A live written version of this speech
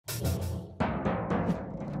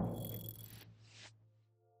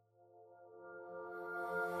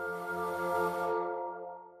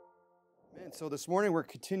So this morning we're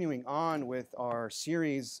continuing on with our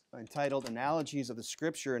series entitled Analogies of the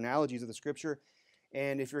Scripture, Analogies of the Scripture.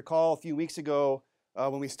 And if you recall, a few weeks ago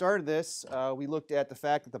when we started this, we looked at the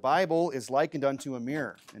fact that the Bible is likened unto a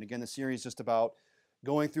mirror. And again, the series is just about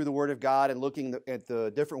going through the Word of God and looking at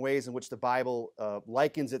the different ways in which the Bible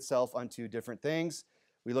likens itself unto different things.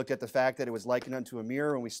 We looked at the fact that it was likened unto a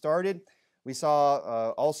mirror when we started. We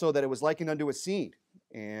saw also that it was likened unto a seed.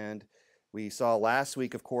 And we saw last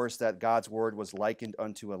week, of course, that God's Word was likened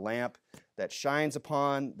unto a lamp that shines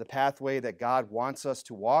upon the pathway that God wants us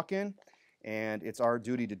to walk in, and it's our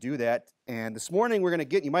duty to do that. And this morning we're going to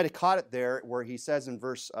get, you might have caught it there, where he says in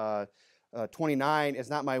verse 29, "Is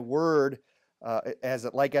not my word as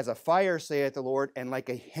a fire, saith the Lord, and like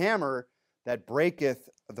a hammer that breaketh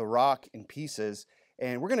the rock in pieces."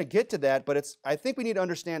 And we're going to get to that, but I think we need to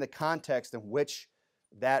understand the context in which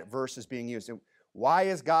that verse is being used. And why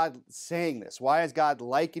is God saying this? Why is God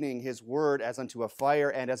likening His Word as unto a fire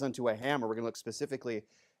and as unto a hammer? We're going to look specifically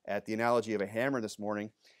at the analogy of a hammer this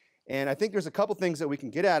morning. And I think there's a couple things that we can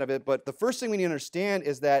get out of it, but the first thing we need to understand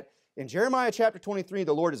is that in Jeremiah chapter 23,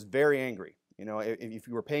 the Lord is very angry. You know, if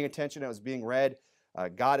you were paying attention, it was being read.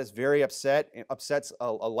 God is very upset. Upset's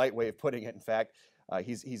a light way of putting it, in fact.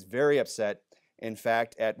 He's very upset, in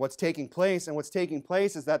fact, at what's taking place. And what's taking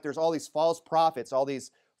place is that there's all these false prophets, all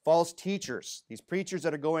these false teachers, these preachers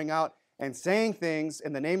that are going out and saying things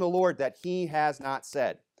in the name of the Lord that He has not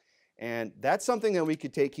said. And that's something that we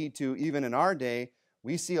could take heed to even in our day.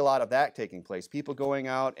 We see a lot of that taking place. People going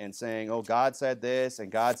out and saying, oh, God said this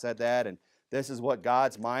and God said that, and this is what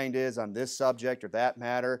God's mind is on this subject or that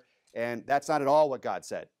matter. And that's not at all what God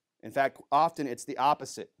said. In fact, often it's the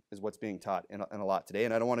opposite is what's being taught in a lot today.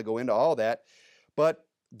 And I don't want to go into all that. But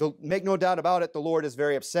make no doubt about it, the Lord is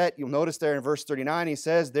very upset. You'll notice there in verse 39, He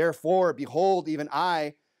says, "Therefore, behold, even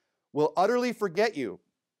I will utterly forget you,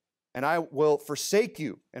 and I will forsake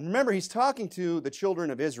you." And remember, He's talking to the children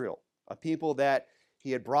of Israel, a people that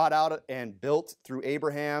He had brought out and built through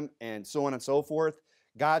Abraham and so on and so forth.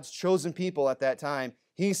 God's chosen people at that time.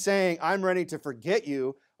 He's saying, I'm ready to forget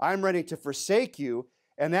you. I'm ready to forsake you.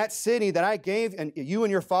 And that city that I gave you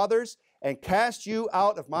and your fathers and cast you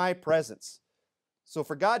out of my presence. So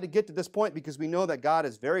for God to get to this point, because we know that God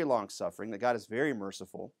is very long-suffering, that God is very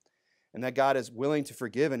merciful, and that God is willing to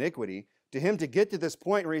forgive iniquity, to Him to get to this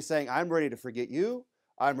point where He's saying, I'm ready to forget you,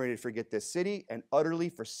 I'm ready to forget this city, and utterly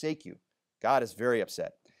forsake you. God is very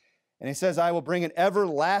upset. And He says, I will bring an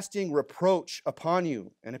everlasting reproach upon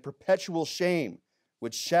you, and a perpetual shame,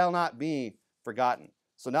 which shall not be forgotten.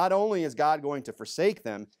 So not only is God going to forsake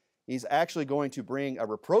them, He's actually going to bring a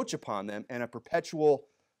reproach upon them, and a perpetual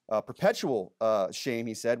shame,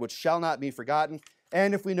 He said, which shall not be forgotten.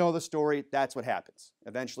 And if we know the story, that's what happens.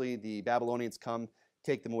 Eventually, the Babylonians come,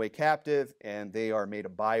 take them away captive, and they are made a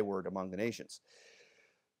byword among the nations.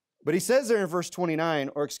 But He says there in verse 29,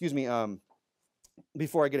 or excuse me,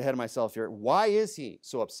 before I get ahead of myself here, why is He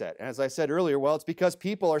so upset? And as I said earlier, well, it's because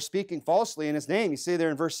people are speaking falsely in His name. You see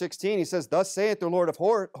there in verse 16, He says, "Thus saith the Lord of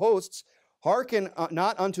hosts, hearken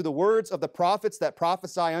not unto the words of the prophets that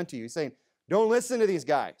prophesy unto you." He's saying, don't listen to these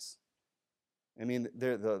guys. I mean,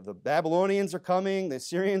 the Babylonians are coming, the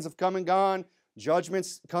Assyrians have come and gone,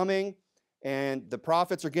 judgment's coming, and the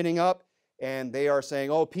prophets are getting up, and they are saying,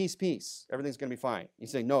 oh, peace, peace, everything's going to be fine.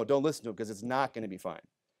 He's saying, no, don't listen to them, because it's not going to be fine.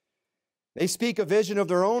 They speak a vision of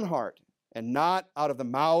their own heart, and not out of the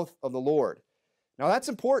mouth of the Lord. Now that's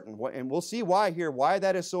important, and we'll see why here, why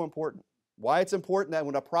that is so important. Why it's important that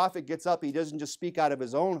when a prophet gets up, he doesn't just speak out of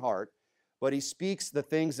his own heart, but he speaks the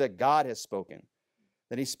things that God has spoken.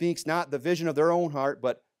 That he speaks not the vision of their own heart,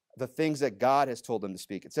 but the things that God has told them to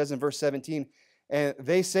speak. It says in verse 17, "And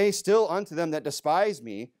they say still unto them that despise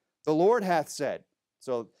me, the Lord hath said."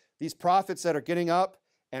 So these prophets that are getting up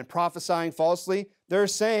and prophesying falsely, they're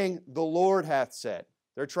saying the Lord hath said.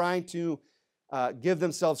 They're trying to give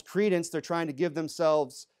themselves credence. They're trying to give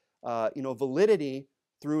themselves validity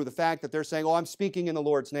through the fact that they're saying, oh, I'm speaking in the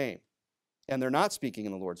Lord's name. And they're not speaking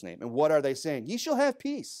in the Lord's name. And what are they saying? Ye shall have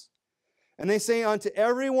peace. And they say, unto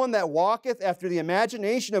everyone that walketh after the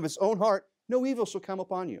imagination of his own heart, no evil shall come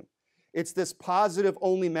upon you. It's this positive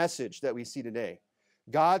only message that we see today.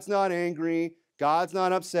 God's not angry. God's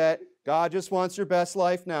not upset. God just wants your best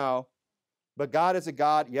life now. But God is a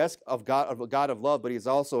God, yes, a God of love, but He's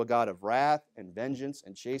also a God of wrath and vengeance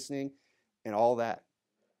and chastening and all that.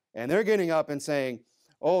 And they're getting up and saying,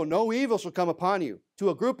 oh, no evil shall come upon you,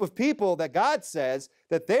 to a group of people that God says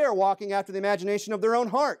that they are walking after the imagination of their own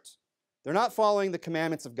heart. They're not following the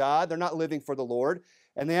commandments of God. They're not living for the Lord.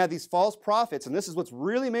 And they have these false prophets. And this is what's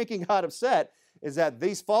really making God upset, is that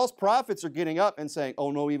these false prophets are getting up and saying,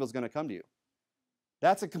 oh, no evil is going to come to you.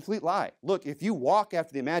 That's a complete lie. Look, if you walk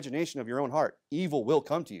after the imagination of your own heart, evil will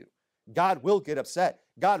come to you. God will get upset.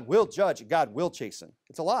 God will judge. God will chasten.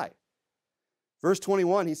 It's a lie. Verse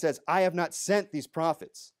 21, he says, I have not sent these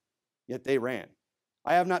prophets, yet they ran.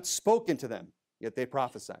 I have not spoken to them, yet they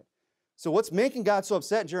prophesied. So what's making God so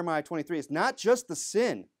upset in Jeremiah 23 is not just the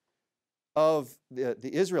sin of the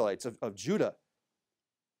Israelites, of Judah,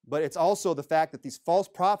 but it's also the fact that these false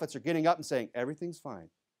prophets are getting up and saying, everything's fine.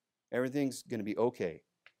 Everything's going to be okay.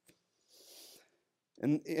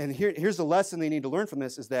 And here's the lesson they need to learn from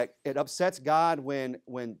this, is that it upsets God when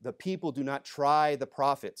the people do not try the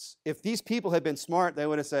prophets. If these people had been smart, they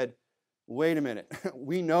would have said, wait a minute,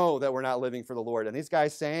 we know that we're not living for the Lord. And these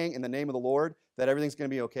guys saying in the name of the Lord that everything's going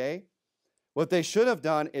to be okay. What they should have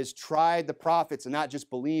done is tried the prophets and not just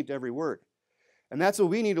believed every word. And that's what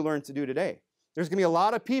we need to learn to do today. There's going to be a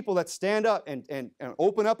lot of people that stand up and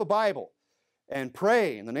open up a Bible and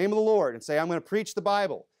pray in the name of the Lord and say, I'm going to preach the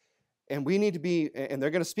Bible. And we need to be, and they're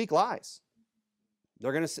going to speak lies.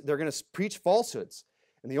 They're going to preach falsehoods.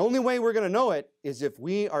 And the only way we're going to know it is if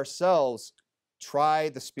we ourselves try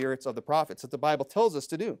the spirits of the prophets that the Bible tells us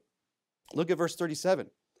to do. Look at verse 37.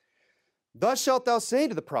 Thus shalt thou say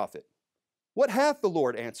to the prophet, what hath the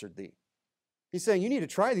Lord answered thee? He's saying you need to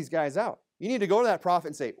try these guys out. You need to go to that prophet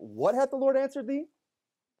and say, what hath the Lord answered thee?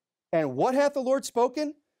 And what hath the Lord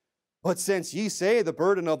spoken? But since ye say the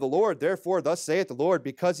burden of the Lord, therefore thus saith the Lord,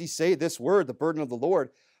 because ye say this word, the burden of the Lord,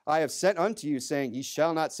 I have sent unto you, saying, ye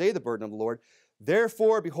shall not say the burden of the Lord.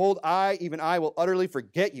 Therefore, behold, I, even I, will utterly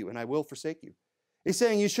forget you, and I will forsake you. He's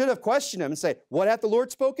saying you should have questioned him and say, what hath the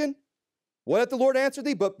Lord spoken? What hath the Lord answered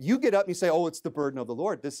thee? But you get up and you say, oh, it's the burden of the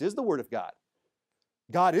Lord. This is the word of God.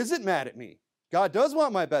 God isn't mad at me. God does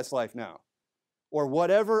want my best life now. Or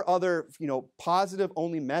whatever other, positive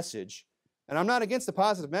only message. And I'm not against the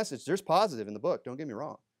positive message. There's positive in the book, don't get me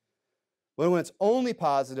wrong. But when it's only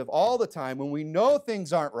positive all the time, when we know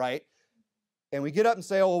things aren't right, and we get up and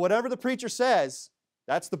say, oh, well, whatever the preacher says,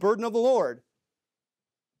 that's the burden of the Lord,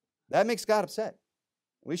 that makes God upset.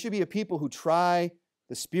 We should be a people who try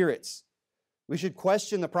the spirits. We should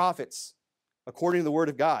question the prophets according to the word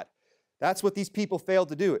of God. That's what these people failed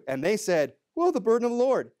to do. And they said, well, the burden of the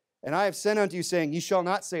Lord. And I have sent unto you, saying, ye shall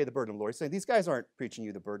not say the burden of the Lord. He's saying, these guys aren't preaching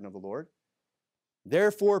you the burden of the Lord.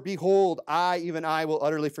 Therefore, behold, I, even I, will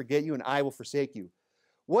utterly forget you, and I will forsake you.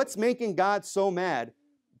 What's making God so mad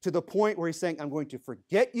to the point where he's saying, I'm going to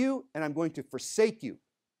forget you, and I'm going to forsake you,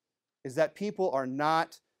 is that people are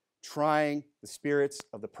not trying the spirits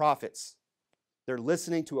of the prophets. They're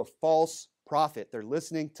listening to a false prophet. They're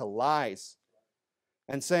listening to lies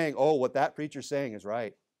and saying, oh, what that preacher's saying is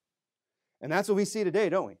right. And that's what we see today,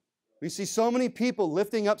 don't we? We see so many people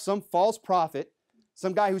lifting up some false prophet,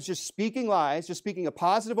 some guy who's just speaking lies, just speaking a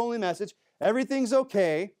positive-only message. Everything's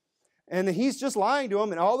okay. And he's just lying to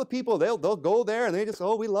them. And all the people, they'll go there and they just,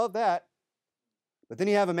 oh, we love that. But then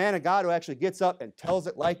you have a man of God who actually gets up and tells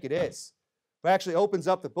it like it is. Who actually opens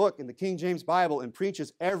up the book in the King James Bible and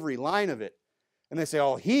preaches every line of it. And they say,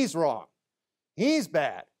 oh, he's wrong. He's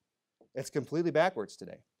bad. It's completely backwards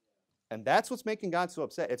today. And that's what's making God so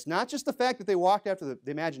upset. It's not just the fact that they walked after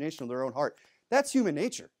the imagination of their own heart. That's human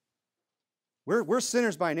nature. We're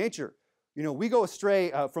sinners by nature. We go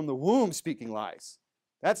astray from the womb speaking lies.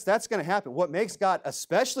 That's going to happen. What makes God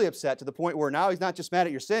especially upset to the point where now he's not just mad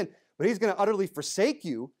at your sin, but he's going to utterly forsake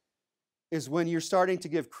you is when you're starting to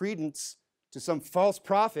give credence to some false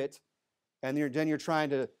prophet and then you're trying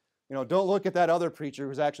to, don't look at that other preacher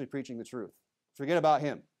who's actually preaching the truth. Forget about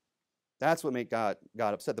him. That's what made God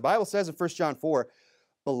upset. The Bible says in 1 John 4,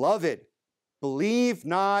 beloved, believe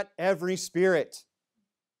not every spirit,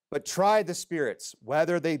 but try the spirits,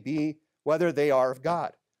 whether they are of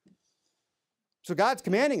God. So God's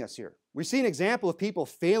commanding us here. We see an example of people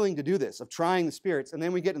failing to do this, of trying the spirits. And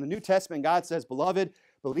then we get in the New Testament, God says, beloved,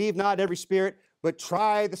 believe not every spirit, but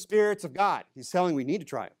try the spirits of God. He's telling we need to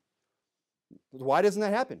try them. Why doesn't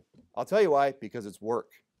that happen? I'll tell you why, because it's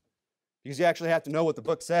work. Because you actually have to know what the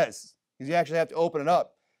book says. Because you actually have to open it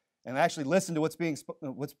up and actually listen to what's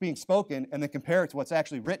being spoken and then compare it to what's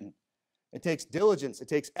actually written. It takes diligence. It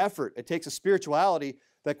takes effort. It takes a spirituality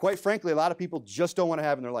that, quite frankly, a lot of people just don't want to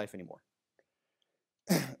have in their life anymore.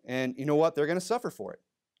 And you know what? They're going to suffer for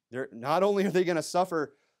it. Not only are they going to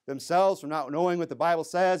suffer themselves from not knowing what the Bible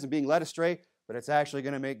says and being led astray, but it's actually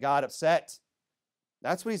going to make God upset.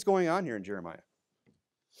 That's what he's going on here in Jeremiah.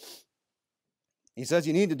 He says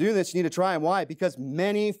you need to do this, you need to try them. Why? Because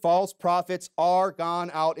many false prophets are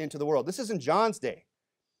gone out into the world. This is in John's day.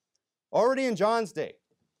 Already in John's day.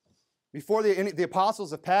 Before the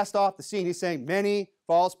apostles have passed off the scene, he's saying many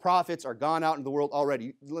false prophets are gone out into the world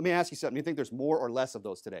already. Let me ask you something. Do you think there's more or less of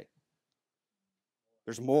those today?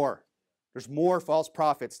 There's more. There's more false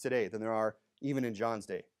prophets today than there are even in John's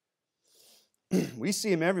day. We see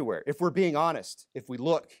them everywhere. If we're being honest, if we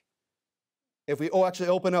look, if we actually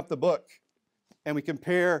open up the book and we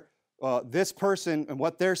compare this person and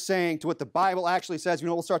what they're saying to what the Bible actually says, you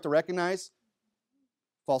know what we'll start to recognize?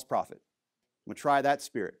 False prophet. We'll try that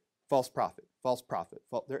spirit. False prophet. False prophet.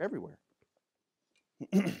 They're everywhere.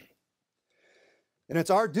 And it's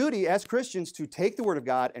our duty as Christians to take the Word of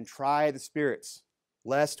God and try the spirits,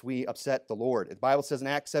 lest we upset the Lord. The Bible says in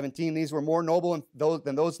Acts 17, these were more noble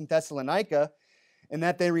than those in Thessalonica, in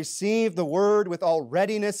that they received the Word with all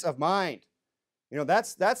readiness of mind. You know,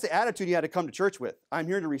 that's the attitude you had to come to church with. I'm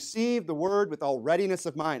here to receive the Word with all readiness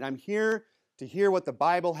of mind. I'm here to hear what the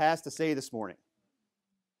Bible has to say this morning.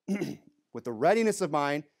 With the readiness of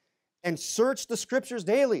mind, and search the Scriptures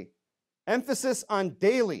daily. Emphasis on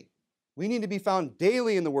daily. We need to be found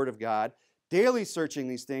daily in the Word of God, daily searching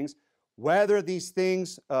these things, whether these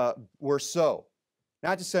things were so.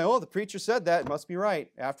 Not just saying, oh, the preacher said that, it must be right.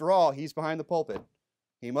 After all, he's behind the pulpit.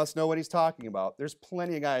 He must know what he's talking about. There's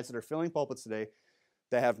plenty of guys that are filling pulpits today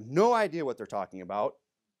that have no idea what they're talking about,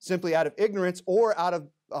 simply out of ignorance or out of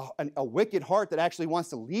a wicked heart that actually wants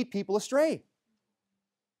to lead people astray.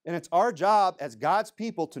 And it's our job as God's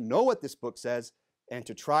people to know what this book says and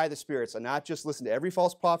to try the spirits and not just listen to every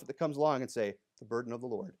false prophet that comes along and say, the burden of the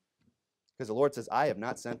Lord. Because the Lord says, I have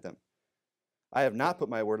not sent them. I have not put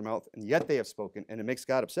my word in mouth, and yet they have spoken, and it makes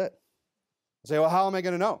God upset. I say, well, how am I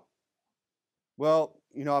going to know? Well,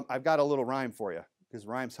 you know, I've got a little rhyme for you, because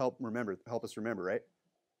rhymes help us remember, right?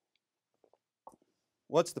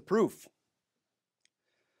 What's the proof?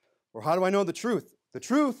 Or how do I know the truth? The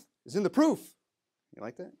truth is in the proof. You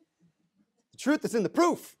like that? The truth is in the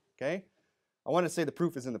proof, okay? I want to say the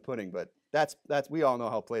proof is in the pudding, but that's we all know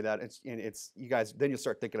how to play that. It's you guys, then you'll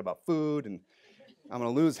start thinking about food, and I'm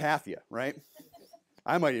going to lose half of you, right?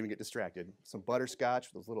 I might even get distracted. Some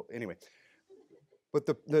butterscotch, those little, anyway. But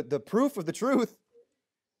the proof of the truth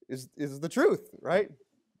is the truth, right?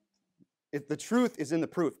 The truth is in the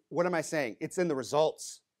proof. What am I saying? It's in the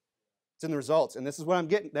results. It's in the results. And this is what I'm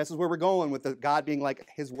getting. This is where we're going with the God being like,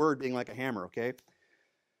 his word being like a hammer, okay?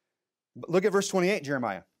 But look at verse 28,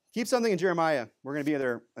 Jeremiah. Keep something in Jeremiah. We're going to be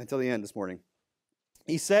there until the end this morning.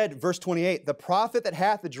 He said, verse 28, the prophet that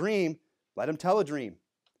hath a dream, let him tell a dream.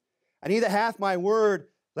 And he that hath my word,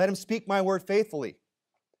 let him speak my word faithfully.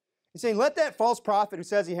 He's saying, let that false prophet who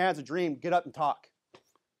says he has a dream get up and talk.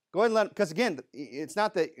 Go ahead and let him, because again, it's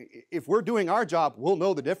not that if we're doing our job, we'll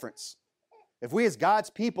know the difference. If we as God's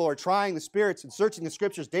people are trying the spirits and searching the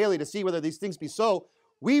Scriptures daily to see whether these things be so,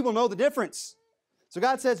 we will know the difference. So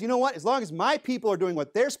God says, you know what? As long as my people are doing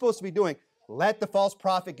what they're supposed to be doing, let the false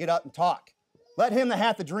prophet get up and talk. Let him that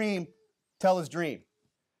hath a dream tell his dream.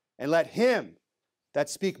 And let him that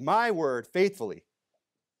speak my word faithfully,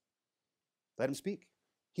 let him speak.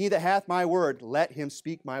 He that hath my word, let him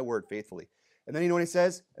speak my word faithfully. And then you know what he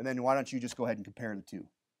says? And then why don't you just go ahead and compare the two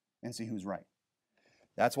and see who's right.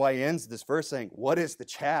 That's why he ends this verse saying, what is the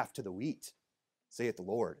chaff to the wheat, saith the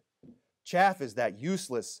Lord. Chaff is that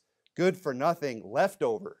useless, good for nothing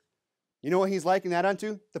leftover. You know what he's liking that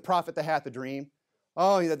unto? The prophet that hath a dream.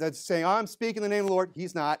 Oh, that's saying, I'm speaking in the name of the Lord.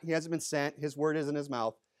 He's not. He hasn't been sent. His word is in his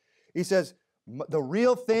mouth. He says, the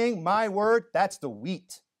real thing, my word, that's the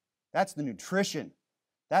wheat. That's the nutrition.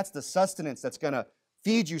 That's the sustenance that's going to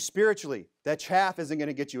feed you spiritually. That chaff isn't going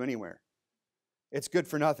to get you anywhere. It's good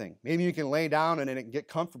for nothing. Maybe you can lay down and it can get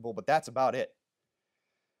comfortable, but that's about it.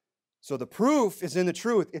 So the proof is in the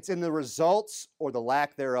truth. It's in the results or the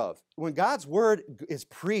lack thereof. When God's word is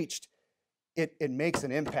preached, it makes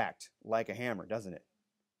an impact like a hammer, doesn't it?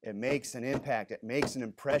 It makes an impact. It makes an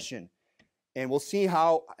impression. And we'll see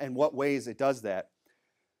how and what ways it does that.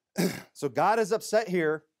 So God is upset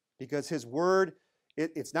here because his word,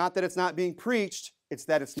 it's not that it's not being preached, it's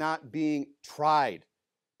that it's not being tried.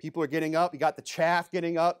 People are getting up. You got the chaff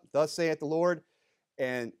getting up, thus saith the Lord.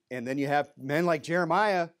 And then you have men like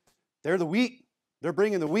Jeremiah. They're the wheat. They're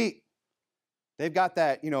bringing the wheat. They've got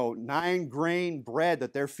that, 9-grain bread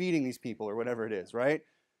that they're feeding these people or whatever it is, right?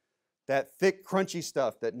 That thick, crunchy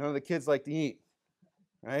stuff that none of the kids like to eat,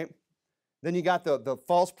 right? Then you got the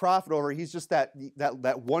false prophet over. He's just that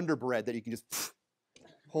Wonder Bread that you can just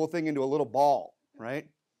whole thing into a little ball, right?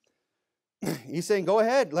 He's saying, go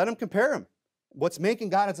ahead, let him compare them. What's making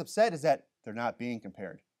God upset is that they're not being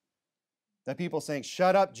compared. That people are saying,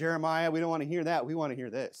 shut up, Jeremiah, we don't want to hear that. We want to hear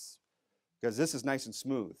this because this is nice and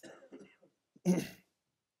smooth.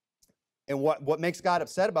 And what makes God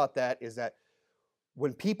upset about that is that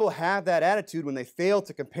when people have that attitude, when they fail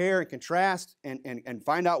to compare and contrast and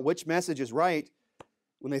find out which message is right,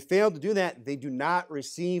 when they fail to do that, they do not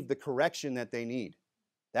receive the correction that they need.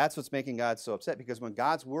 That's what's making God so upset, because when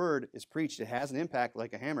God's word is preached, it has an impact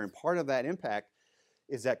like a hammer. And part of that impact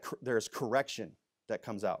is that there's correction that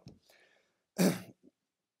comes out.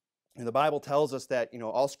 And the Bible tells us that,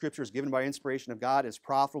 all Scripture is given by inspiration of God, is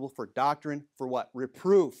profitable for doctrine, for what?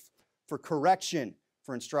 Reproof, for correction,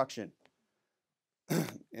 for instruction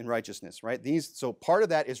in righteousness, right? So part of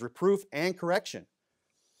that is reproof and correction.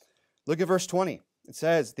 Look at verse 20. It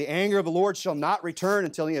says, the anger of the Lord shall not return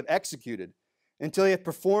until he have executed, until he have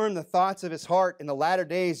performed the thoughts of his heart. In the latter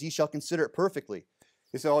days ye shall consider it perfectly.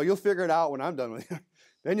 He said, you'll figure it out when I'm done with you.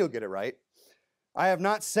 Then you'll get it right. I have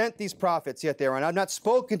not sent these prophets, yet they run. I have not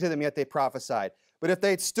spoken to them, yet they prophesied. But if they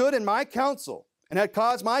had stood in my counsel and had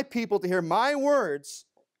caused my people to hear my words,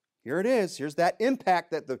 here it is. Here's that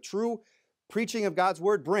impact that the true preaching of God's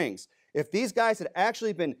word brings. If these guys had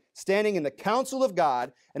actually been standing in the counsel of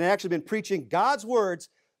God and had actually been preaching God's words,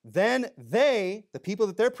 then they, the people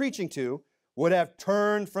that they're preaching to, would have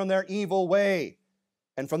turned from their evil way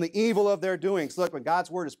and from the evil of their doings. Look, when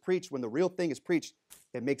God's word is preached, when the real thing is preached,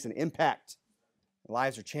 it makes an impact.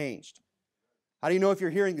 Lives are changed. How do you know if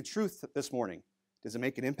you're hearing the truth this morning? Does it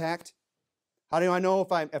make an impact? How do I know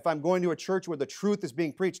if I'm going to a church where the truth is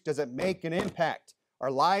being preached? Does it make an impact?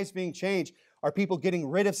 Are lives being changed? Are people getting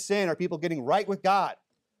rid of sin? Are people getting right with God?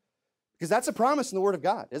 Because that's a promise in the Word of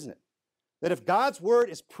God, isn't it? That if God's Word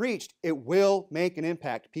is preached, it will make an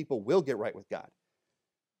impact. People will get right with God.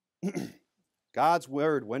 God's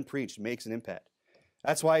Word, when preached, makes an impact.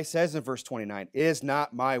 That's why he says in verse 29, is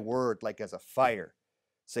not my word like as a fire,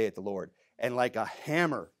 saith the Lord, and like a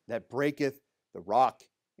hammer that breaketh the rock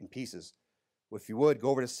in pieces. Well, if you would, go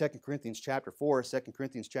over to 2 Corinthians chapter 4, 2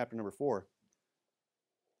 Corinthians chapter number 4.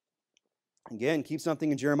 Again, keep something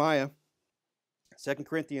in Jeremiah. 2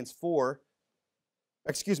 Corinthians 10.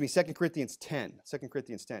 2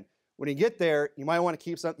 Corinthians 10. When you get there, you might want to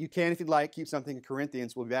keep something. You can, if you'd like, keep something in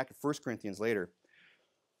Corinthians. We'll be back to 1 Corinthians later.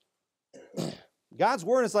 God's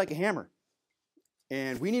word is like a hammer.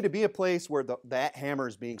 And we need to be a place where that hammer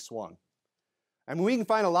is being swung. I mean, we can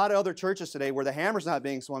find a lot of other churches today where the hammer's not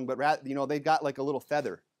being swung, but rather, they've got like a little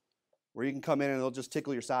feather where you can come in and they'll just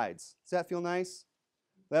tickle your sides. Does that feel nice?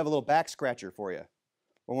 They have a little back scratcher for you.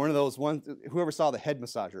 Or one of those ones, whoever saw the head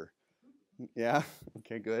massager. Yeah?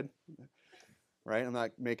 Okay, good. Right? I'm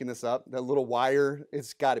not making this up. That little wire,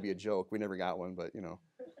 it's got to be a joke. We never got one, but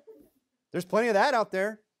There's plenty of that out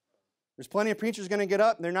there. There's plenty of preachers going to get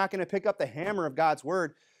up, and they're not going to pick up the hammer of God's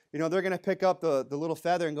word. They're going to pick up the little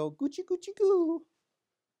feather and go, Gucci, Gucci, goo.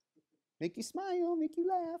 Make you smile, make you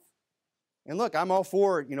laugh. And look, I'm all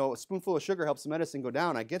for, a spoonful of sugar helps the medicine go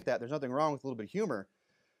down. I get that. There's nothing wrong with a little bit of humor.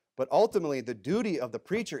 But ultimately, the duty of the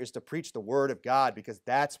preacher is to preach the word of God, because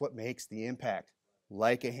that's what makes the impact,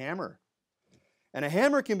 like a hammer. And a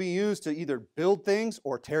hammer can be used to either build things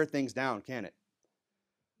or tear things down, can it?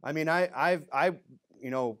 I mean, I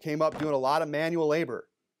came up doing a lot of manual labor,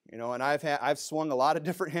 and I've swung a lot of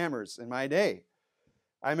different hammers in my day.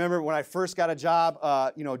 I remember when I first got a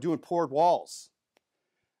job, doing poured walls.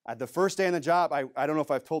 The first day on the job, I don't know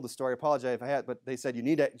if I've told the story, I apologize if I had, but they said, you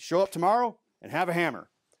need to show up tomorrow and have a hammer.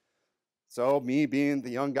 So me being the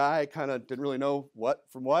young guy, I kind of didn't really know what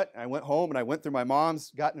from what. I went home and I went through my mom's,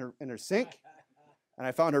 got in her sink, and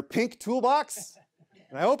I found her pink toolbox,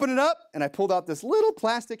 and I opened it up and I pulled out this little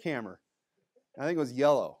plastic hammer. I think it was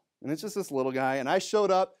yellow, and it's just this little guy. And I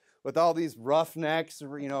showed up with all these roughnecks,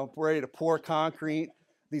 ready to pour concrete,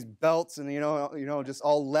 these belts, and just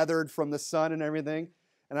all leathered from the sun and everything.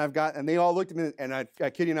 And they all looked at me, and I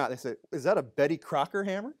kid you not, they said, "Is that a Betty Crocker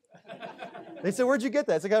hammer?" They said, "Where'd you get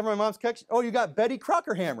that?" It's a guy from my mom's kitchen. "Oh, you got Betty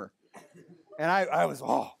Crocker hammer." And I was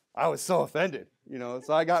so offended,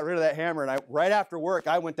 So I got rid of that hammer, and right after work,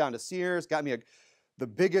 I went down to Sears, got me the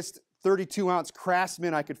biggest 32-ounce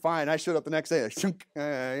Craftsman I could find. I showed up the next day,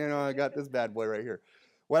 I got this bad boy right here.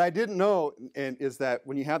 What I didn't know is that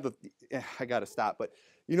when you have I got to stop, but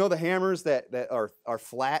the hammers that are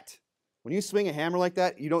flat, when you swing a hammer like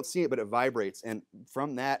that, you don't see it, but it vibrates. And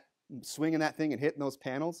from that, swinging that thing and hitting those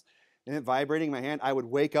panels, and it vibrating in my hand, I would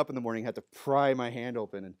wake up in the morning, have to pry my hand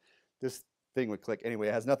open, and this thing would click. Anyway,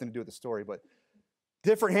 it has nothing to do with the story, but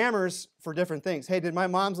different hammers for different things. Hey, did my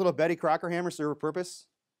mom's little Betty Crocker hammer serve a purpose?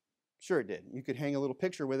 Sure it did. You could hang a little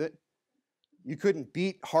picture with it. You couldn't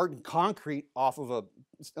beat hardened concrete off of an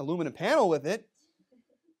aluminum panel with it.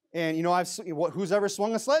 And, who's ever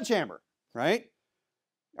swung a sledgehammer, right?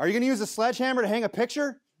 Are you going to use a sledgehammer to hang a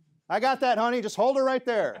picture? I got that, honey. Just hold her right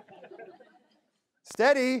there.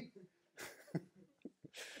 Steady.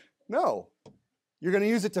 No. You're going to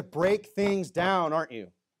use it to break things down, aren't you?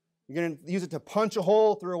 You're going to use it to punch a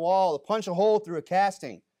hole through a wall, to punch a hole through a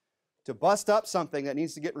casting, to bust up something that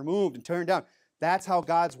needs to get removed and turned down. That's how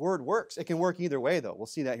God's word works. It can work either way, though. We'll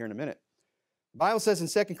see that here in a minute. The Bible says in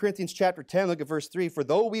 2 Corinthians chapter 10, look at verse 3, "For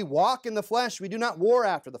though we walk in the flesh, we do not war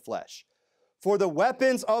after the flesh. For the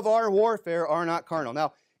weapons of our warfare are not carnal."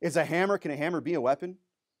 Now, can a hammer be a weapon?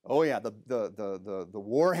 Oh yeah, the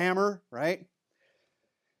war hammer, right?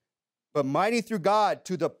 "But mighty through God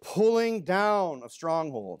to the pulling down of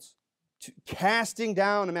strongholds, to casting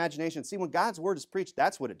down imagination." See, when God's word is preached,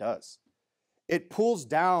 that's what it does. It pulls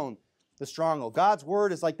down the stronghold. God's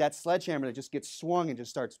word is like that sledgehammer that just gets swung and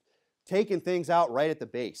just starts taking things out right at the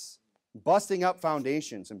base, busting up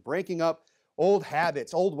foundations and breaking up old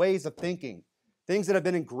habits, old ways of thinking, things that have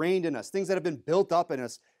been ingrained in us, things that have been built up in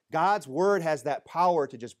us. God's word has that power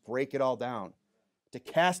to just break it all down, to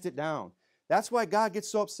cast it down. That's why God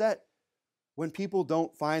gets so upset when people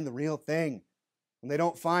don't find the real thing, when they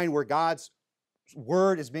don't find where God's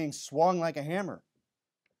word is being swung like a hammer.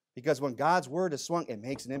 Because when God's word is swung, it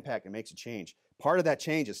makes an impact, it makes a change. Part of that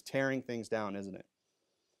change is tearing things down, isn't it?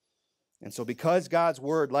 And so because God's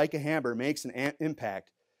word, like a hammer, makes an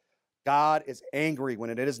impact, God is angry when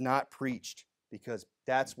it is not preached, because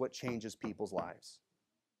that's what changes people's lives.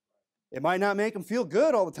 It might not make them feel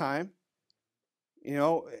good all the time. You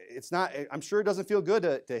know, I'm sure it doesn't feel good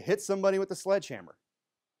to hit somebody with a sledgehammer.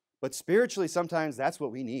 But spiritually, sometimes that's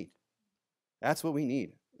what we need. That's what we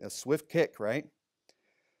need, a swift kick, right?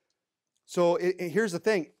 So here's the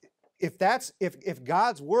thing. If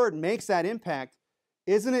God's word makes that impact,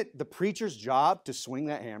 isn't it the preacher's job to swing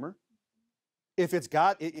that hammer? If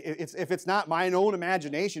it's not my own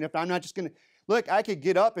imagination, if I'm not just going to, look, I could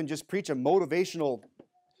get up and just preach a motivational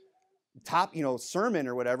sermon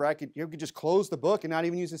or whatever. You could just close the book and not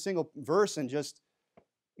even use a single verse and just,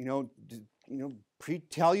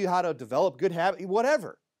 tell you how to develop good habits,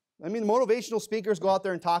 whatever. I mean, motivational speakers go out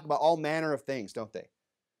there and talk about all manner of things, don't they?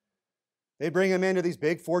 They bring them into these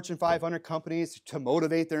big Fortune 500 companies to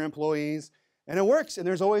motivate their employees, and it works. And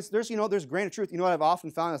there's grain of truth. You know what I've often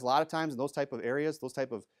found is a lot of times in those type of areas, those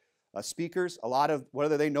type of speakers, a lot of,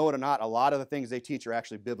 whether they know it or not, a lot of the things they teach are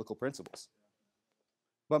actually biblical principles.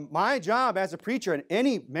 But my job as a preacher, and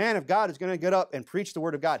any man of God who's going to get up and preach the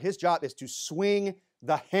word of God, his job is to swing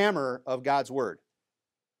the hammer of God's word,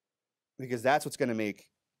 because that's what's going to make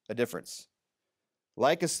a difference.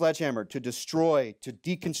 Like a sledgehammer, to destroy, to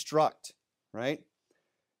deconstruct, right?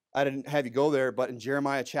 I didn't have you go there, but in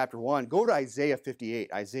Jeremiah chapter 1, go to Isaiah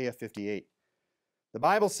 58. Isaiah 58. The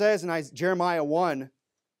Bible says in Jeremiah 1,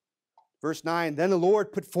 verse 9, "Then the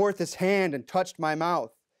Lord put forth his hand and touched my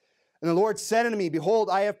mouth. And the Lord said unto me, Behold,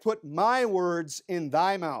 I have put my words in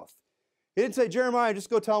thy mouth." He didn't say, "Jeremiah, just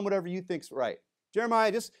go tell them whatever you think's right.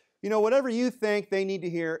 Jeremiah, just, whatever you think they need to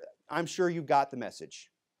hear, I'm sure you got the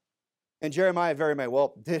message." And Jeremiah very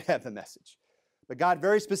well did have the message. But God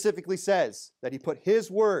very specifically says that he put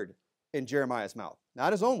his word in Jeremiah's mouth,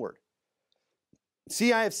 not his own word.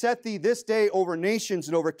 "See, I have set thee this day over nations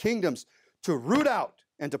and over kingdoms, to root out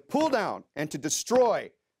and to pull down and to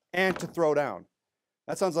destroy and to throw down."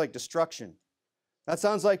 That sounds like destruction. That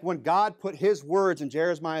sounds like when God put his words in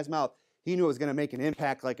Jeremiah's mouth, he knew it was going to make an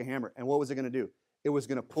impact like a hammer. And what was it going to do? It was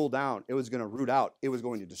going to pull down. It was going to root out. It was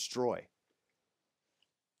going to destroy.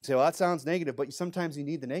 You say, well, that sounds negative, but sometimes you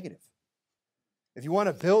need the negative. If you want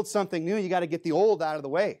to build something new, you got to get the old out of the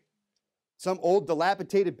way. Some old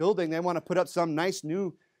dilapidated building, they want to put up some nice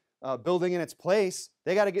new building in its place.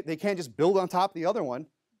 They can't just build on top of the other one.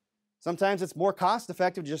 Sometimes it's more cost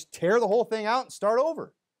effective to just tear the whole thing out and start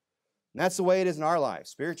over. And that's the way it is in our lives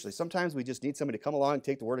spiritually. Sometimes we just need somebody to come along and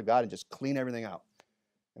take the word of God and just clean everything out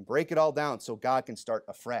and break it all down so God can start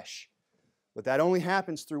afresh. But that only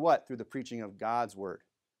happens through what? Through the preaching of God's word.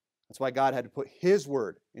 That's why God had to put his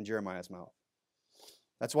word in Jeremiah's mouth.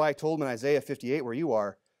 That's why I told him in Isaiah 58, where you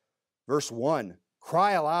are, verse 1,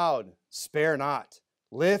 "Cry aloud, spare not.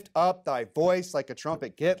 Lift up thy voice like a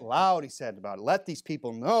trumpet." Get loud, he said about it. Let these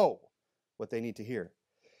people know what they need to hear.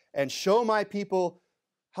 "And show my people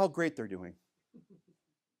how great they're doing."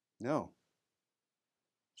 No.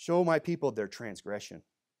 "Show my people their transgression,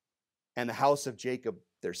 and the house of Jacob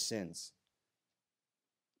their sins."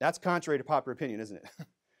 That's contrary to popular opinion, isn't it?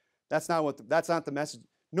 That's not the message.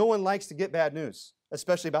 No one likes to get bad news,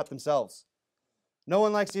 especially about themselves. No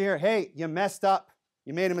one likes to hear, "Hey, you messed up.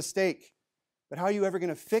 You made a mistake." But how are you ever going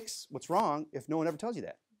to fix what's wrong if no one ever tells you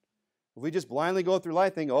that? If we just blindly go through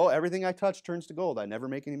life thinking, "Oh, everything I touch turns to gold. I never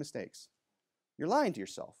make any mistakes." You're lying to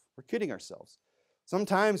yourself. We're kidding ourselves.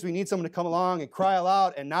 Sometimes we need someone to come along and cry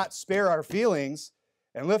aloud and not spare our feelings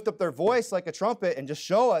and lift up their voice like a trumpet and just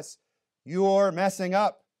show us you're messing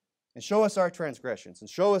up and show us our transgressions and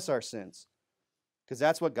show us our sins. Because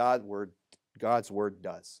that's what God's word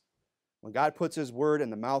does. When God puts his word in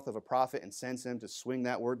the mouth of a prophet and sends him to swing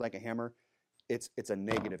that word like a hammer, it's a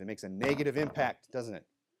negative. It makes a negative impact, doesn't it?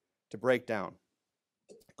 To break down.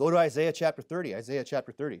 Go to Isaiah chapter 30. Isaiah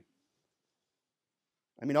chapter 30.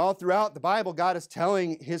 I mean, all throughout the Bible, God is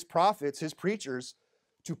telling his prophets, his preachers,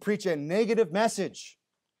 to preach a negative message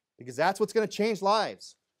because that's what's going to change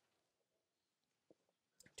lives.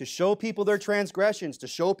 To show people their transgressions, to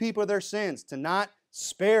show people their sins, to not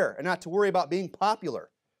spare and not to worry about being popular.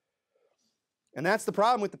 And that's the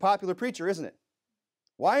problem with the popular preacher, isn't it?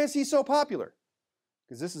 Why is he so popular?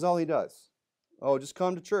 Because this is all he does. Oh, just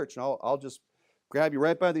come to church and I'll just grab you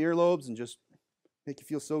right by the earlobes and just make you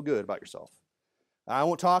feel so good about yourself. I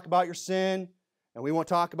won't talk about your sin, and we won't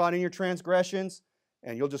talk about any of your transgressions,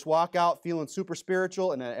 and you'll just walk out feeling super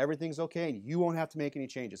spiritual, and then everything's okay, and you won't have to make any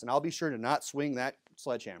changes. And I'll be sure to not swing that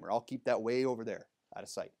sledgehammer. I'll keep that way over there, out of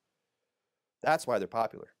sight. That's why they're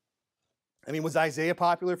popular. I mean, was Isaiah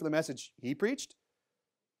popular for the message he preached?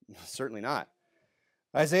 Certainly not.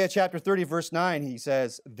 Isaiah chapter 30, verse 9, he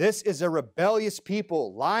says, "This is a rebellious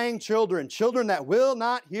people, lying children, children that will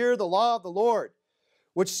not hear the law of the Lord,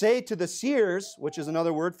 which say to the seers," which is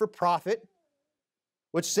another word for prophet,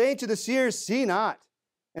 "which say to the seers, see not,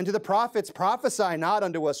 and to the prophets, prophesy not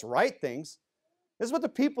unto us right things." This is what the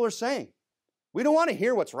people are saying. We don't want to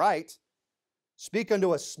hear what's right. Speak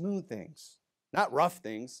unto us smooth things, not rough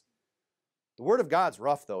things. The Word of God's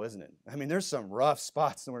rough, though, isn't it? I mean, there's some rough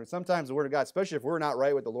spots in the Word. Sometimes the Word of God, especially if we're not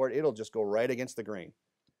right with the Lord, it'll just go right against the grain.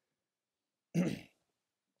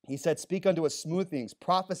 He said, speak unto us smooth things,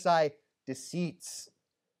 prophesy deceits.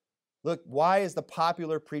 Look, why is the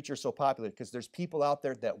popular preacher so popular? Because there's people out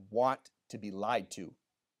there that want to be lied to.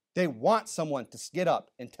 They want someone to get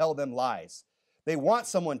up and tell them lies. They want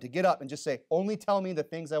someone to get up and just say, only tell me the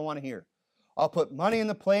things I want to hear. I'll put money in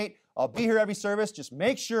the plate. I'll be here every service. Just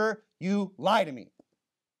make sure you lie to me.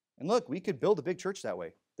 And look, we could build a big church that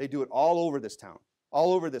way. They do it all over this town,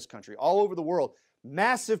 all over this country, all over the world.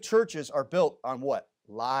 Massive churches are built on what?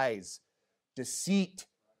 Lies, deceit,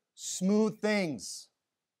 smooth things.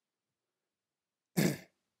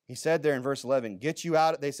 He said there in verse 11, get you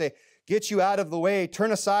out of the way,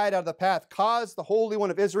 turn aside out of the path, cause the Holy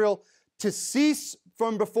One of Israel to cease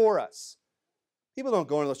from before us. People don't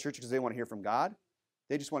go into those churches because they want to hear from God.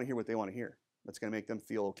 They just want to hear what they want to hear. That's going to make them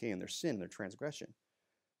feel okay in their sin, their transgression.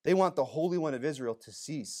 They want the Holy One of Israel to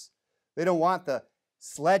cease. They don't want the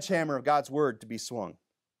sledgehammer of God's word to be swung.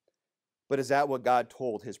 But is that what God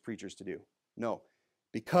told his preachers to do? No.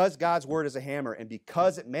 Because God's word is a hammer and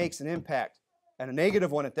because it makes an impact, and a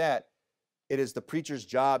negative one at that, it is the preacher's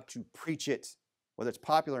job to preach it, whether it's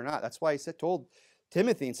popular or not. That's why he told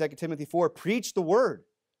Timothy in 2 Timothy 4, preach the word.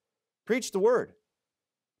 Preach the word.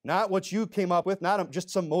 Not what you came up with, not just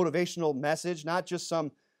some motivational message, not just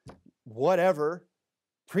some whatever.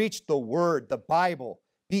 Preach the word, the Bible.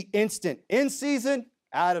 Be instant. In season,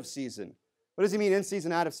 out of season. What does he mean in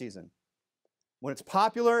season, out of season? When it's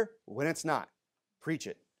popular, when it's not. Preach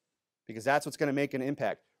it. Because that's what's going to make an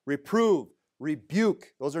impact. Reprove,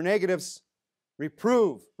 rebuke. Those are negatives.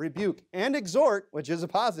 Reprove, rebuke, and exhort, which is a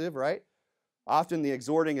positive, right? Often the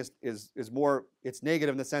exhorting is more, it's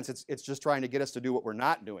negative in the sense it's just trying to get us to do what we're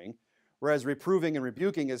not doing. Whereas reproving and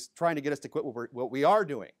rebuking is trying to get us to quit what we are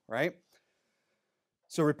doing, right?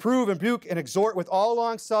 So reprove, rebuke, and exhort with all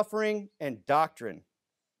long suffering and doctrine.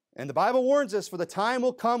 And the Bible warns us, for the time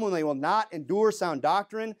will come when they will not endure sound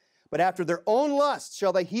doctrine, but after their own lust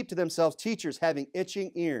shall they heap to themselves teachers having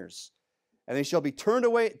itching ears. And they shall be turn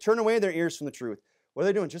away their ears from the truth. What are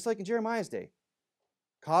they doing? Just like in Jeremiah's day.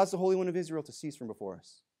 Cause the Holy One of Israel to cease from before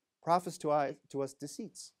us. Prophets to us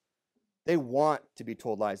deceits. They want to be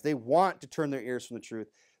told lies. They want to turn their ears from the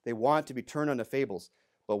truth. They want to be turned unto fables.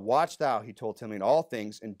 But watch thou, he told Timothy, in all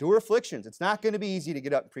things, endure afflictions. It's not going to be easy to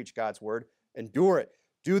get up and preach God's word. Endure it.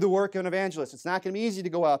 Do the work of an evangelist. It's not going to be easy to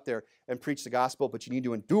go out there and preach the gospel, but you need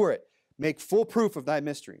to endure it. Make full proof of thy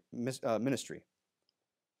ministry.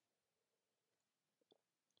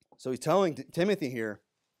 So he's telling Timothy here,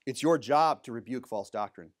 it's your job to rebuke false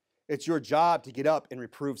doctrine. It's your job to get up and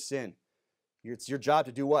reprove sin. It's your job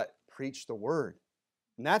to do what? Preach the word.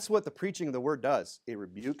 And that's what the preaching of the word does. It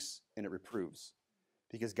rebukes and it reproves.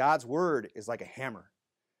 Because God's word is like a hammer.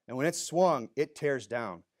 And when it's swung, it tears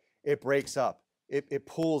down. It breaks up. It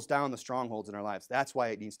pulls down the strongholds in our lives. That's why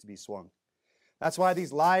it needs to be swung. That's why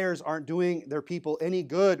these liars aren't doing their people any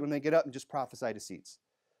good when they get up and just prophesy deceits.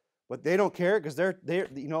 But they don't care because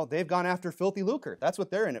they've gone after filthy lucre. That's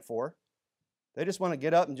what they're in it for. They just want to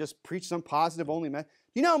get up and just preach some positive only message.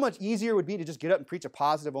 You know how much easier it would be to just get up and preach a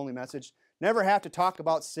positive only message? Never have to talk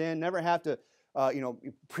about sin. Never have to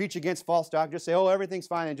preach against false doctrine. Just say, oh, everything's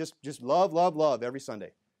fine, and just love, love, love every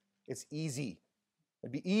Sunday. It's easy.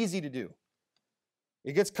 It'd be easy to do.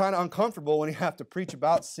 It gets kind of uncomfortable when you have to preach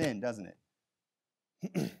about sin, doesn't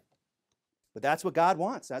it? But that's what God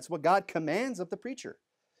wants. That's what God commands of the preacher.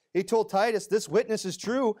 He told Titus, this witness is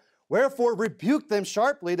true, wherefore rebuke them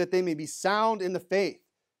sharply that they may be sound in the faith.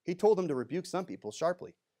 He told them to rebuke some people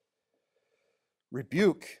sharply.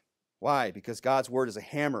 Rebuke. Why? Because God's word is a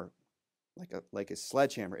hammer, like a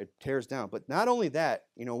sledgehammer. It tears down. But not only that,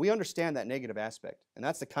 we understand that negative aspect. And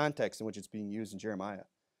that's the context in which it's being used in Jeremiah.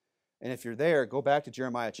 And if you're there, go back to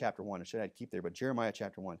Jeremiah chapter 1. I should have keep there, but Jeremiah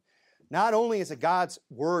chapter 1. Not only is it God's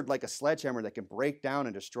word like a sledgehammer that can break down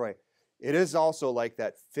and destroy, it is also like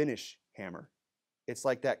that finish hammer. It's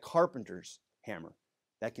like that carpenter's hammer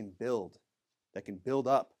that can build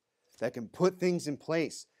up, that can put things in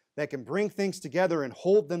place, that can bring things together and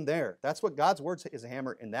hold them there. That's what God's word is, a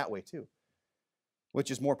hammer in that way too,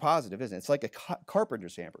 which is more positive, isn't it? It's like a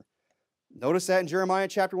carpenter's hammer. Notice that in Jeremiah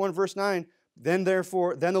chapter 1, verse 9. Then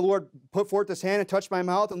the Lord put forth his hand and touched my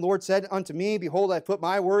mouth, and the Lord said unto me, behold, I put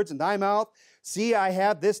my words in thy mouth. See, I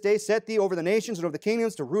have this day set thee over the nations and over the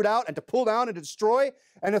kingdoms to root out and to pull down and to destroy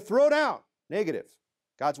and to throw down. Negative.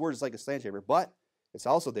 God's word is like a sledgehammer, but it's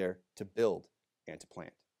also there to build and to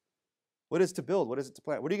plant. What is to build? What is it to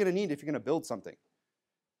plant? What are you going to need if you're going to build something?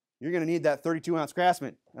 You're going to need that 32-ounce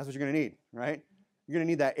Craftsman. That's what you're going to need, right? You're going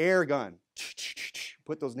to need that air gun.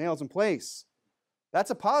 Put those nails in place.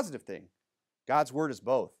 That's a positive thing. God's word is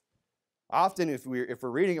both. Often, if we're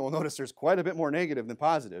reading it, we'll notice there's quite a bit more negative than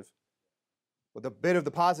positive. But the bit of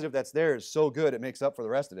the positive that's there is so good, it makes up for the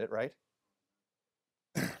rest of it, right?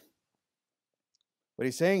 But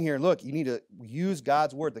he's saying here, look, you need to use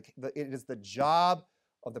God's word. It is the job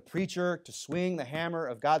of the preacher to swing the hammer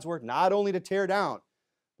of God's word, not only to tear down,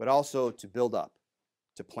 but also to build up,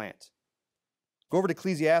 to plant. Go over to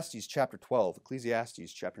Ecclesiastes chapter 12.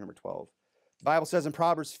 Ecclesiastes chapter number 12. The Bible says in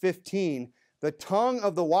Proverbs 15, the tongue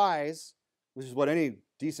of the wise, which is what any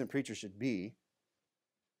decent preacher should be,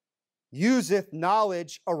 useth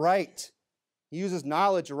knowledge aright. He uses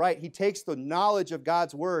knowledge aright. He takes the knowledge of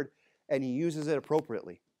God's word and he uses it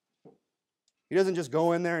appropriately. He doesn't just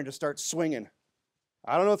go in there and just start swinging.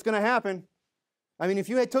 I don't know what's going to happen. I mean, if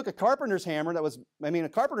you had took a carpenter's hammer a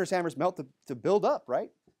carpenter's hammer is meant to build up, right?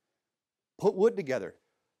 Put wood together.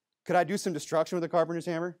 Could I do some destruction with a carpenter's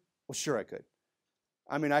hammer? Well, sure I could.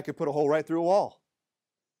 I could put a hole right through a wall.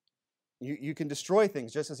 You can destroy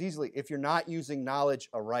things just as easily if you're not using knowledge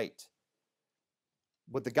aright.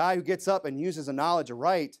 But the guy who gets up and uses a knowledge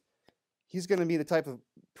aright, he's going to be the type of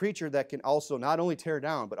preacher that can also not only tear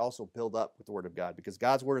down, but also build up with the word of God, because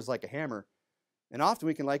God's word is like a hammer. And often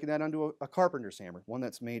we can liken that unto a carpenter's hammer, one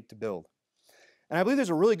that's made to build. And I believe there's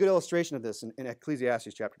a really good illustration of this in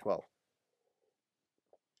Ecclesiastes chapter 12.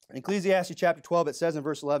 In Ecclesiastes chapter 12, it says in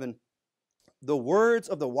verse 11, the words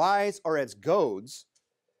of the wise are as goads,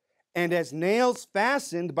 and as nails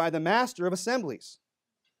fastened by the master of assemblies,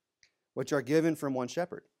 which are given from one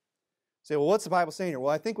shepherd. Say, well, what's the Bible saying here?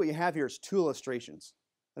 Well, I think what you have here is two illustrations.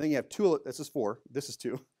 I think you have two, this is 4, this is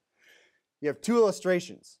 2. You have 2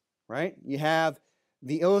 illustrations, right? You have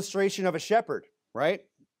the illustration of a shepherd, right?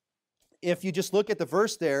 If you just look at the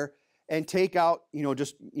verse there and take out,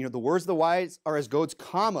 the words of the wise are as goads,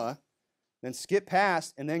 comma, then skip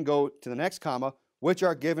past and then go to the next comma, which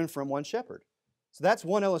are given from one shepherd. So that's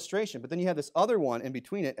one illustration, but then you have this other one in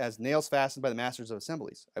between it as nails fastened by the masters of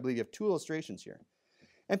assemblies. I believe you have 2 illustrations here.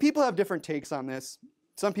 And people have different takes on this.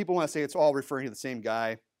 Some people want to say it's all referring to the same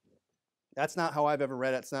guy. That's not how I've ever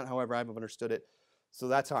read it. It's not how I've understood it. So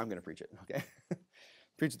that's how I'm going to preach it, okay?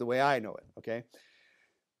 Preach it the way I know it, okay?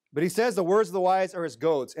 But he says the words of the wise are as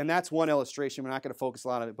goads, and that's one illustration. We're not going to focus a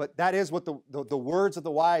lot on it, but that is what the words of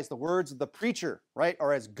the wise, the words of the preacher, right,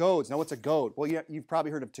 are as goads. Now, what's a goad? Well, you've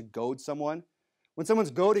probably heard of to goad someone. When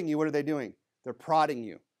someone's goading you, what are they doing? They're prodding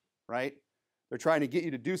you, right? They're trying to get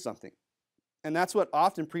you to do something. And that's what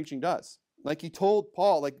often preaching does. Like he told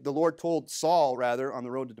Paul, like the Lord told Saul, rather, on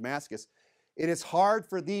the road to Damascus, it is hard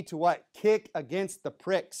for thee to what? Kick against the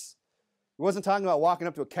pricks. He wasn't talking about walking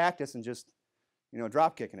up to a cactus and just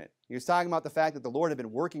drop kicking it. He was talking about the fact that the Lord had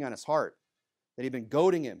been working on his heart, that he'd been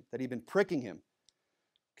goading him, that he'd been pricking him.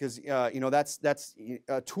 Because, that's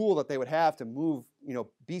a tool that they would have to move,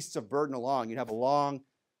 beasts of burden along. You'd have a long,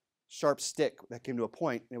 sharp stick that came to a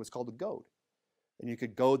point, and it was called a goad. And you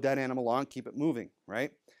could goad that animal along, keep it moving,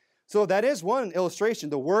 right? So that is one illustration.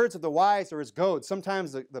 The words of the wise are as goads.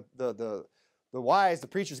 Sometimes the wise, the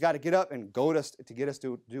preacher's got to get up and goad us to get us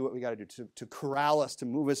to do what we got to do, to corral us, to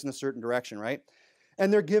move us in a certain direction, right?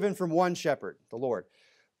 And they're given from one shepherd, the Lord.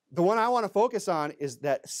 The one I want to focus on is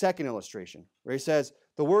that second illustration, where he says,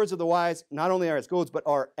 the words of the wise not only are as goads, but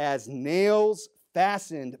are as nails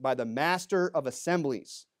fastened by the master of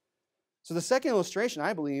assemblies. So the second illustration,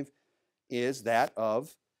 I believe, is that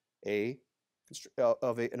of an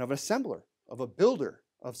assembler, of a builder,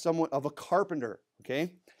 of a carpenter.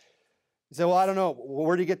 Okay. You say, well, I don't know. Well,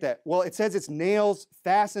 where do you get that? Well, it says it's nails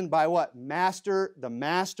fastened by what? The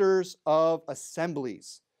masters of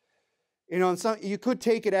assemblies. You could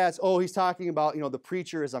take it as, oh, he's talking about, the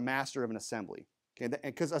preacher is a master of an assembly. Okay,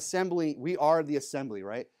 because assembly, we are the assembly,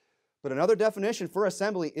 right? But another definition for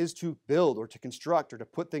assembly is to build or to construct or to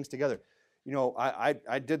put things together.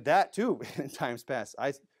 I did that too in times past.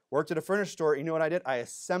 I worked at a furniture store. You know what I did? I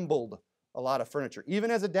assembled a lot of furniture,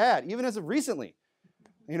 even as a dad, even as of recently.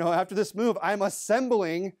 After this move, I'm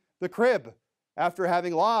assembling the crib after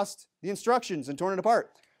having lost the instructions and torn it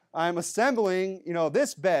apart. I'm assembling,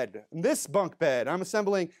 this bed, this bunk bed. I'm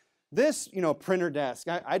assembling this, printer desk.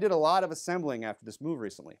 I did a lot of assembling after this move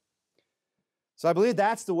recently. So I believe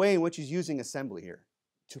that's the way in which he's using assembly here,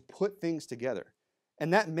 to put things together.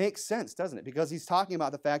 And that makes sense, doesn't it? Because he's talking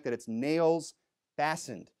about the fact that it's nails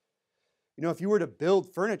fastened. If you were to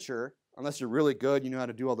build furniture, unless you're really good, you know how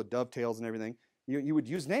to do all the dovetails and everything, you would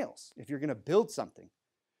use nails if you're going to build something.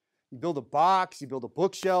 You build a box, you build a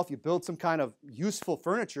bookshelf, you build some kind of useful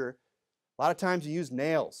furniture. A lot of times you use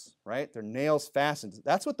nails, right? They're nails fastened.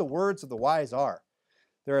 That's what the words of the wise are.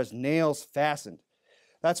 They're as nails fastened.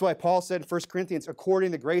 That's why Paul said in 1 Corinthians,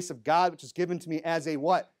 according to the grace of God, which is given to me as a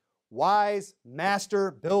what? Wise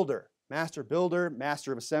master builder. Master builder,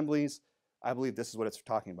 master of assemblies. I believe this is what it's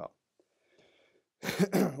talking about.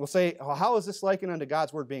 We'll say, well, how is this likened unto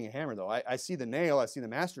God's word being a hammer, though? I see the nail, I see the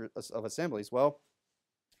master of assemblies. Well,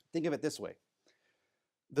 think of it this way.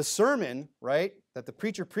 The sermon, right, that the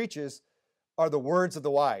preacher preaches are the words of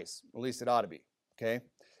the wise. At least it ought to be, okay?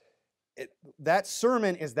 That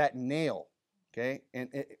sermon is that nail, okay?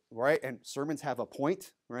 Right? And sermons have a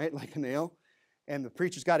point, right, like a nail. And the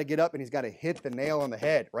preacher's got to get up and he's got to hit the nail on the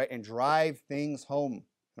head, right, and drive things home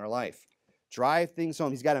in our life. Drive things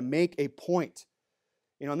home. He's got to make a point.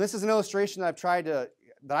 And this is an illustration that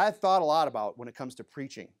I've thought a lot about when it comes to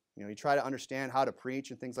preaching. You try to understand how to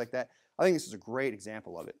preach and things like that. I think this is a great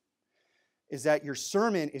example of it. Is that your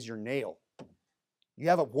sermon is your nail. You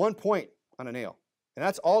have one point on a nail. And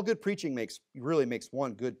that's all good preaching really makes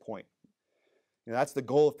one good point. That's the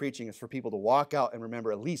goal of preaching, is for people to walk out and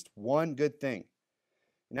remember at least one good thing.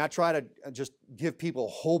 And not try to just give people a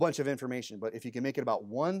whole bunch of information, but if you can make it about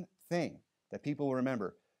one thing that people will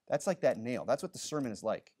remember, that's like that nail. That's what the sermon is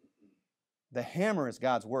like. The hammer is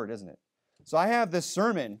God's word, isn't it? So I have this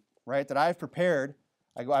sermon, right, that I've prepared.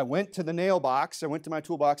 I went to the nail box. I went to my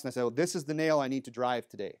toolbox and I said, well, this is the nail I need to drive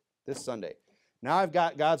today, this Sunday. Now I've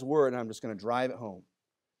got God's word and I'm just going to drive it home.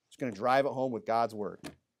 Just going to drive it home with God's word.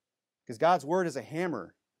 Because God's word is a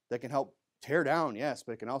hammer that can help tear down, yes,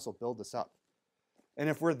 but it can also build us up. And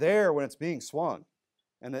if we're there when it's being swung,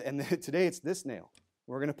 and today it's this nail,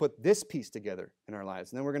 we're going to put this piece together in our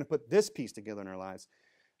lives. And then we're going to put this piece together in our lives.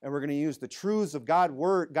 And we're going to use the truths of God's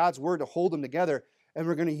word to hold them together. And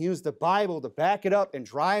we're going to use the Bible to back it up and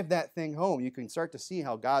drive that thing home. You can start to see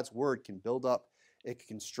how God's word can build up, it can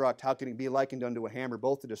construct. How can it be likened unto a hammer,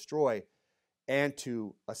 both to destroy and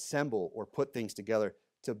to assemble or put things together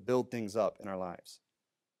to build things up in our lives.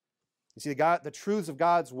 You see, the truths of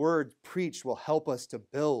God's word preached will help us to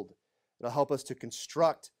build. It'll help us to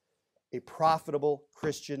construct a profitable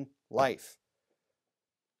Christian life.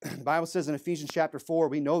 The Bible says in Ephesians chapter 4,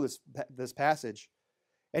 we know this passage,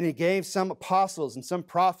 and he gave some apostles and some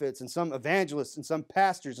prophets and some evangelists and some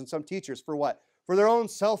pastors and some teachers for what? For their own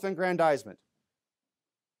self-aggrandizement.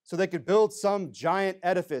 So they could build some giant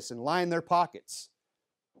edifice and line their pockets.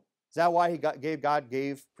 Is that why God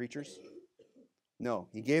gave preachers? No,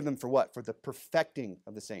 he gave them for what? For the perfecting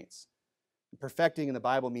of the saints. Perfecting in the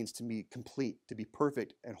Bible means to be complete, to be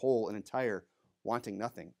perfect and whole and entire, wanting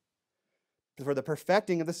nothing. For the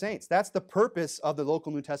perfecting of the saints. That's the purpose of the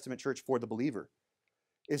local New Testament church for the believer,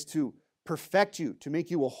 is to perfect you, to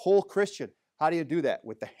make you a whole Christian. How do you do that?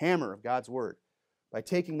 With the hammer of God's word. By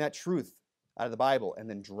taking that truth out of the Bible and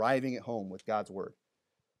then driving it home with God's word.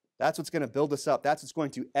 That's what's going to build us up. That's what's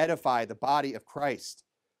going to edify the body of Christ.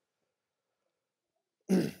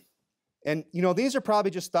 And, these are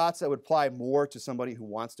probably just thoughts that would apply more to somebody who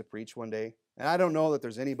wants to preach one day. And I don't know that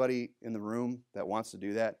there's anybody in the room that wants to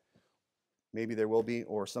do that. Maybe there will be,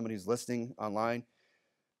 or somebody who's listening online.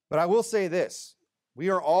 But I will say this. We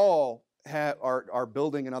are all are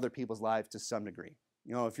building in other people's lives to some degree.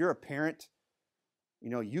 If you're a parent,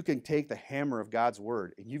 you can take the hammer of God's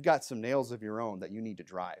word and you've got some nails of your own that you need to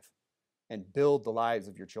drive and build the lives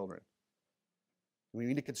of your children. We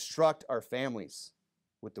need to construct our families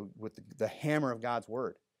with the hammer of God's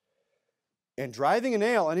word. And driving a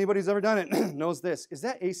nail, anybody who's ever done it knows this. Is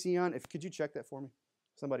that AC on? Could you check that for me?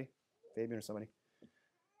 Somebody? Fabian or somebody?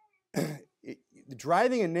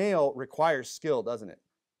 Driving a nail requires skill, doesn't it?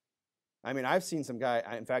 I mean, I've seen some guy,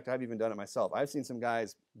 in fact, I've even done it myself. I've seen some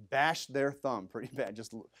guys bash their thumb pretty bad.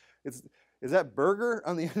 Is that burger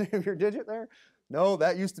on the end of your digit there? No,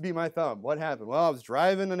 that used to be my thumb. What happened? Well, I was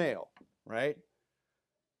driving a nail, right?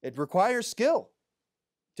 It requires skill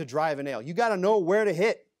to drive a nail. You got to know where to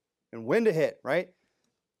hit and when to hit, right?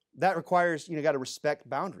 That requires, you got to respect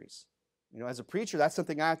boundaries. As a preacher, that's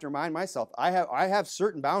something I have to remind myself. I have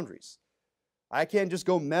certain boundaries. I can't just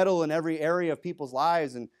go meddle in every area of people's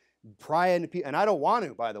lives and pry into people, and I don't want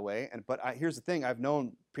to, by the way. Here's the thing: I've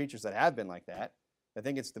known preachers that have been like that. I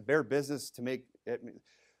think it's their business to make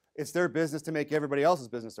it's their business to make everybody else's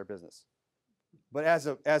business their business. But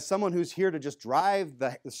as someone who's here to just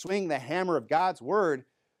swing the hammer of God's word,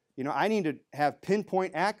 I need to have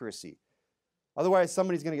pinpoint accuracy. Otherwise,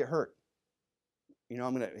 somebody's going to get hurt.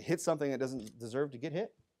 I'm going to hit something that doesn't deserve to get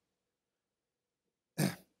hit.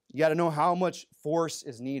 You got to know how much force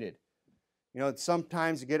is needed.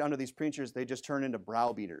 Sometimes you get under these preachers, they just turn into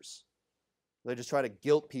browbeaters. They just try to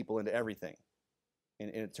guilt people into everything. And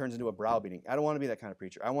it turns into a browbeating. I don't want to be that kind of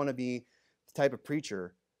preacher. I want to be the type of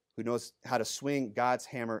preacher who knows how to swing God's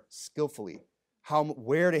hammer skillfully,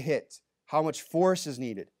 where to hit, how much force is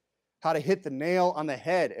needed, how to hit the nail on the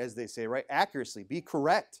head, as they say, right? Accuracy, be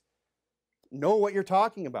correct. Know what you're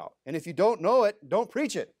talking about. And if you don't know it, don't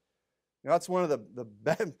preach it. That's one of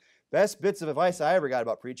the best bits of advice I ever got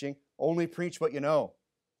about preaching. Only preach what you know.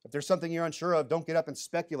 If there's something you're unsure of, don't get up and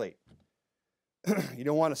speculate. You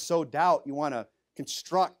don't want to sow doubt. You want to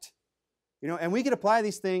construct. And we can apply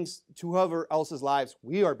these things to whoever else's lives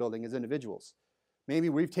we are building as individuals. Maybe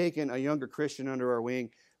we've taken a younger Christian under our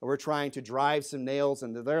wing, and we're trying to drive some nails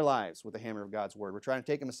into their lives with the hammer of God's word. We're trying to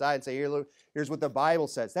take them aside and say, here's what the Bible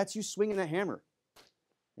says. That's you swinging that hammer.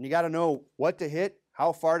 And you got to know what to hit,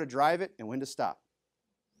 how far to drive it, and when to stop.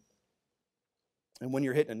 And when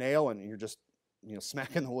you're hitting a nail and you're just,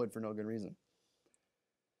 smacking the wood for no good reason.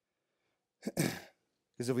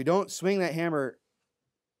 Because if we don't swing that hammer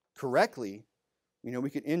correctly, we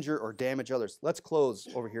could injure or damage others. Let's close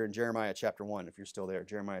over here in Jeremiah chapter 1, if you're still there.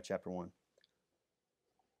 Jeremiah chapter 1.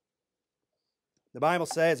 The Bible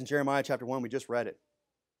says in Jeremiah chapter 1, we just read it.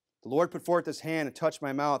 The Lord put forth his hand and touched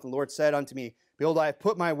my mouth. And the Lord said unto me, Behold, I have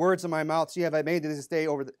put my words in my mouth. See, have I made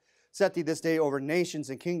set thee this day over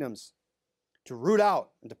nations and kingdoms, to root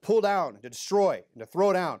out and to pull down and to destroy and to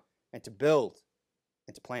throw down and to build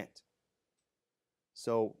and to plant.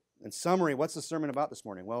 So, in summary, what's the sermon about this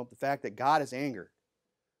morning? Well, the fact that God is angered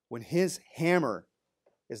when his hammer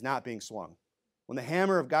is not being swung. When the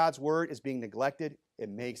hammer of God's word is being neglected, it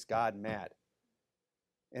makes God mad.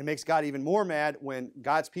 And it makes God even more mad when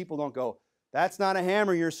God's people don't go, that's not a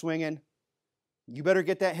hammer you're swinging. You better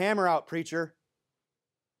get that hammer out, preacher.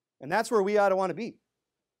 And that's where we ought to want to be.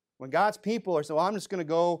 When God's people are saying, well, I'm just going to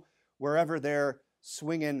go wherever they're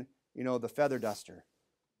swinging, the feather duster.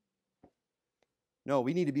 No,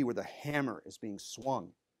 we need to be where the hammer is being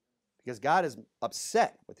swung. Because God is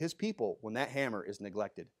upset with his people when that hammer is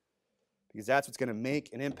neglected. Because that's what's going to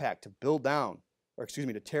make an impact to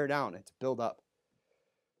to tear down and to build up.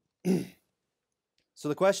 So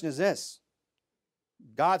the question is this.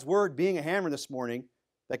 God's word being a hammer this morning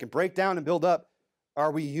that can break down and build up,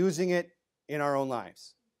 are we using it in our own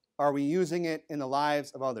lives? Are we using it in the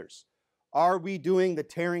lives of others? Are we doing the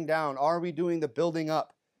tearing down? Are we doing the building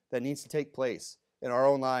up that needs to take place in our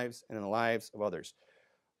own lives and in the lives of others?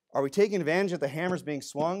 Are we taking advantage of the hammers being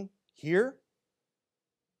swung here?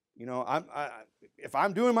 If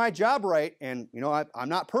I'm doing my job right, and I'm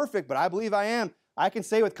not perfect, but I believe I am, I can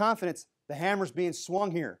say with confidence, the hammer's being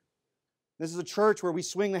swung here. This is a church where we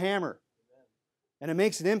swing the hammer, and it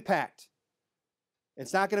makes an impact.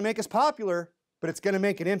 It's not going to make us popular, but it's going to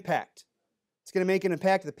make an impact. It's going to make an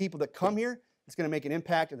impact to the people that come here. It's going to make an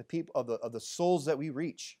impact to the people of the souls that we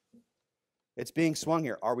reach. It's being swung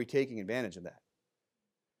here. Are we taking advantage of that?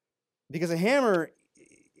 Because a hammer,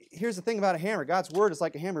 here's the thing about a hammer. God's word is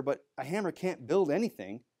like a hammer, but a hammer can't build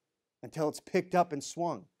anything until it's picked up and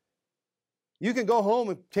swung. You can go home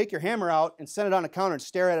and take your hammer out and set it on a counter and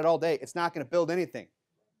stare at it all day. It's not going to build anything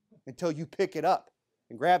until you pick it up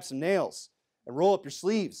and grab some nails and roll up your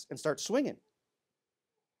sleeves and start swinging.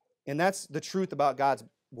 And that's the truth about God's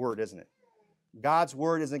word, isn't it? God's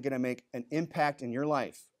word isn't going to make an impact in your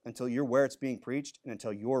life until you're where it's being preached and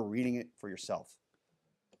until you're reading it for yourself.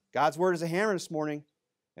 God's word is a hammer this morning,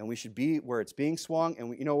 and we should be where it's being swung,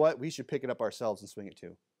 and you know what? We should pick it up ourselves and swing it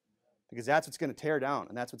too. Because that's what's going to tear down,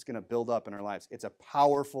 and that's what's going to build up in our lives. It's a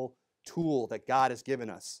powerful tool that God has given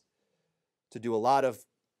us to do a lot of,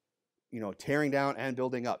 tearing down and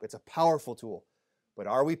building up. It's a powerful tool. But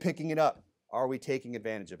are we picking it up? Are we taking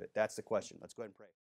advantage of it? That's the question. Let's go ahead and pray.